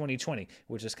time in 2020,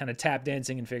 which is kind of tap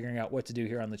dancing and figuring out what to do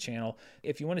here on the channel.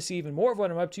 If you want to see even more of what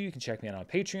I'm up to, you can check me out on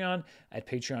Patreon at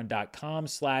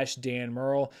patreon.com/Dan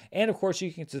Murrell. And of course,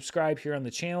 you can subscribe here on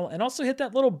the channel and also hit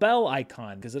that little bell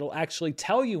icon because it'll actually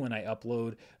tell you when I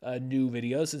upload new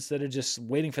videos instead of just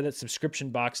waiting for that subscription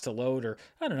box to load, or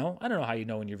I don't know how you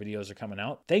know when your videos are coming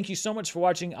out. Thank you so much for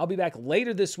watching. I'll be back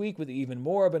later this week with even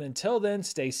more, but until then,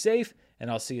 stay safe and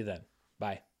I'll see you then.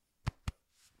 Bye.